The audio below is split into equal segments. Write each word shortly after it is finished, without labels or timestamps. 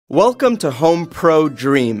Welcome to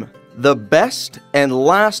HomeProDream, the best and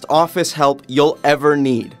last office help you'll ever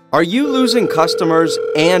need. Are you losing customers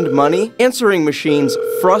and money? Answering machines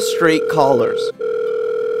frustrate callers.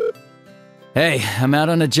 Hey, I'm out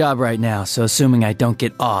on a job right now, so assuming I don't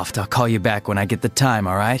get offed, I'll call you back when I get the time,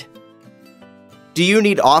 alright? Do you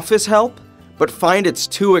need office help, but find it's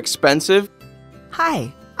too expensive?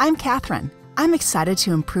 Hi, I'm Catherine. I'm excited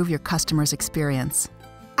to improve your customer's experience.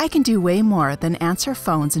 I can do way more than answer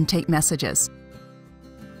phones and take messages.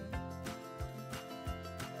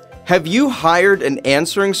 Have you hired an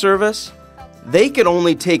answering service? They can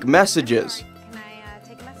only take messages. Can I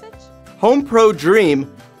take a message? HomeProDream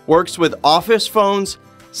works with office phones,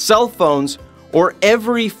 cell phones, or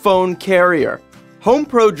every phone carrier.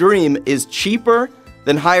 HomeProDream is cheaper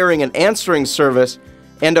than hiring an answering service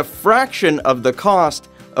and a fraction of the cost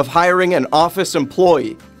of hiring an office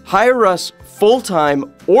employee. Hire us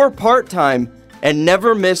full-time or part-time and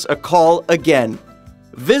never miss a call again.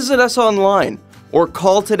 Visit us online or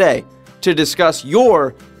call today to discuss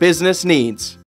your business needs.